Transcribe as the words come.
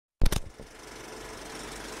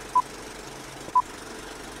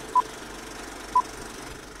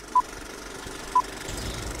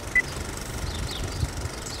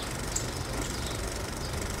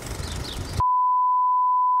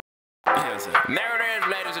And there it is,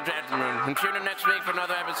 ladies and gentlemen. And tune in next week for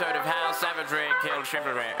another episode of How Savagery Killed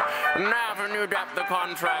Chivalry. And now for new DAP The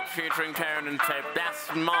Contract featuring Tone and Tape. That's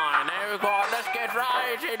mine. Oh God, let's get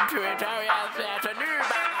right into it. Oh yes, that's a new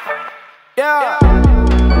back. Yeah.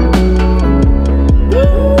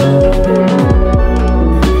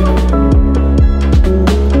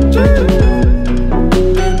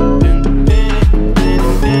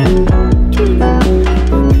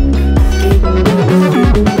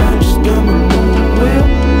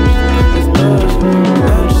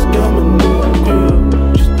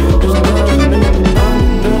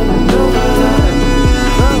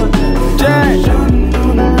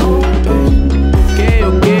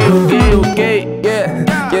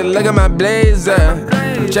 Look at my blazer,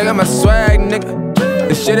 check out my swag, nigga.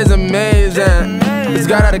 This shit is amazing. It's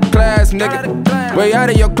got out of class, nigga. Way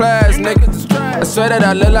out of your class, nigga. I swear that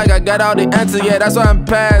I look like I got all the answers, yeah, that's why I'm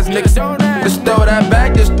past, nigga. Just throw that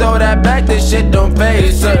back, just throw that back, this shit don't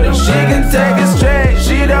phase her. She can take it straight,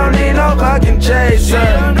 she don't need no fucking chaser.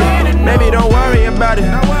 Maybe don't worry about it,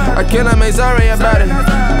 I kill him, ain't sorry about it.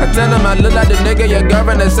 I tell him I look like the nigga your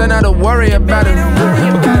girlfriend that sent out to worry about it.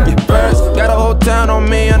 First, got a whole town on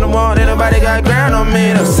me, on the wall, ain't nobody got ground on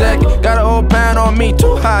me. The second, got a whole pound on me,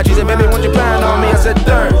 too hot. She said, baby, won't you pound on me? I said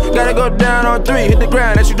third, gotta go down on three, hit the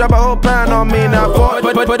ground, and she drop a whole pound on me. Now four,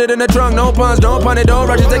 put it in the trunk, no puns, don't pun it, don't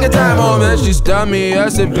rush it, take your time on me. She stopped me, I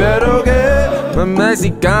said, pero que my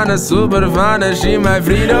mexicana super fana, she my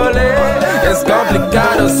Frito Lay. It's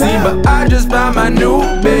complicado, see, but I just found my new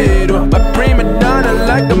bed. My prima donna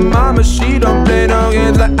like the mama, she don't play no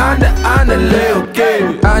games like Anda,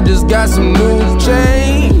 okay. I just got some new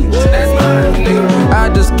change, that's mine, nigga. I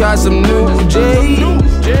just got some new J's,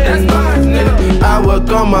 that's mine, nigga. I work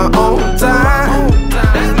on my own time,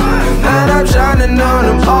 that's mine, and I'm shining on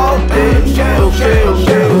them all day.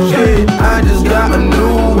 Okay. I just got a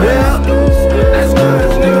new whip, that's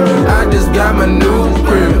mine, nigga. I just got my new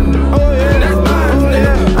crib, that's mine,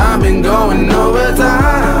 nigga. I've been going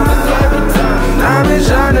overtime, I've been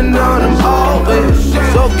shining on them always.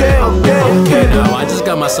 Okay. Now I just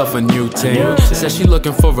got myself a new team. She said she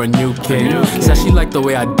looking for a new king. Said she like the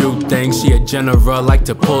way I do things. She a general, like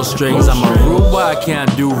to pull strings. I'm a rude boy, I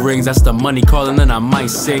can't do rings. That's the money calling and I might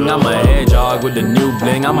sing. I'm a hedgehog with the new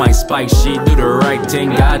bling. I might spike shit, do the right thing,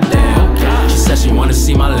 goddamn. She said she wanna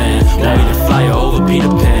see my land, want me to fly her over Peter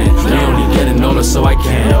Pan. We only getting older so I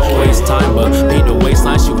can't waste time, but beat the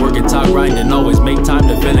waistline. She working top grinding, always make time.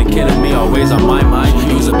 The villain killing me, always on my mind.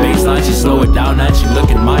 Use a baseline, she slow it down and she look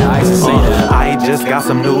in my eyes and say that I just got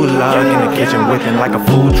some new love in the kitchen whipping like a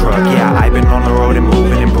food truck. Yeah, I've been on the road and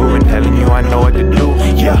moving, improving, telling you I know what to do.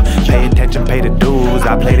 Yeah, pay attention, pay the dues.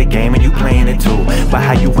 I play the game and you playing it too. But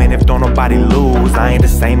how you win if don't nobody lose? I ain't the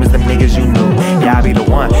same as the niggas you knew. Yeah, I be the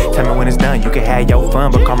one, tell me when it's done. You can have your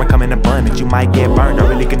fun, but karma come in abundance. You might get burned, I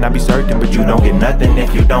really could not be certain, but you don't get nothing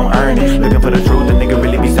if you don't earn it. Looking for the truth, the nigga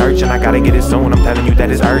really be searching. I gotta get it soon, I'm telling you that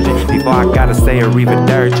it's urgent. Before I gotta say a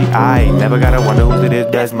arrivederci, I never gotta wonder whose it is,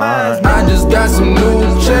 that's mine. I just got some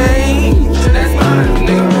new change, that's mine,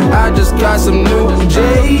 nigga. I just got some new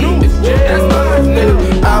J's, that's mine,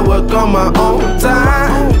 nigga. I work on my own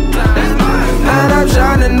time, that's mine, and I'm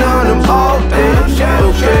shining on them all day.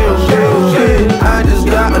 Okay. I just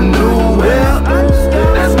got a new whip,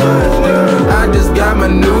 that's mine, nigga. I just got my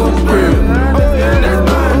new crib, that's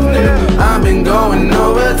mine, nigga. I've been going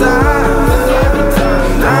overtime,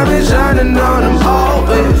 I've been shining on them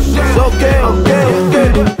always. Okay.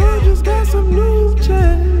 I just got some new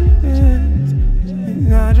chains,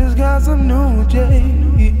 I just got some new chains.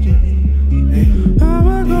 I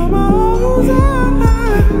work on my own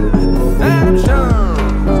time, and I'm shining.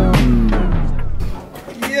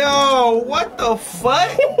 Yo, what the fuck?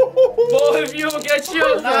 boy, if you don't get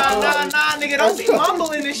you. Nah, nigga, don't be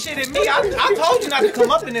mumbling this shit at me. I told you not to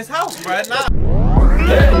come up in this house, bruh. Nah.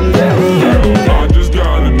 I just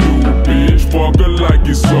got a new bitch, fuck her like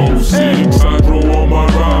it's '06. I drove on my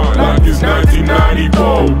ride like it's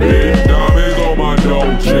 1994, bitch. Diamonds on my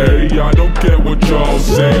Dolce, I don't care what y'all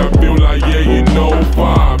say. I feel like, yeah, you know,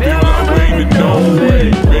 fine. Feel like waving no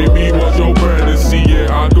way. Baby, what's your fantasy?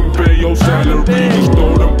 Yeah, I can pay your salary. Just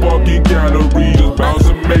throw them fucking calories. Just bounce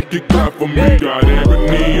and make it clap for me. Got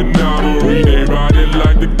Ebony and Nadir, they ride it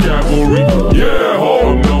like the cavalry. Yeah,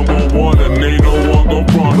 ho, I'm number one and ain't no one gon'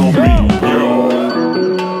 front on me, yo.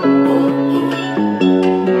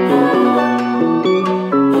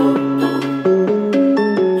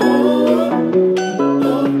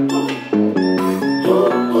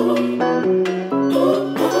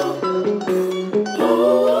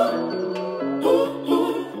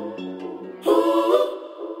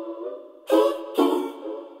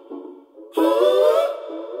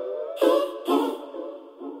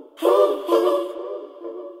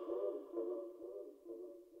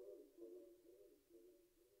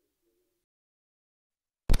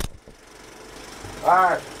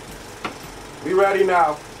 Alright. We ready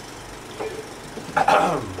now.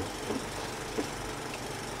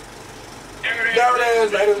 There it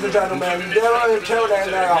is, ladies and gentlemen. There it is,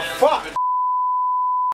 now. Fuck!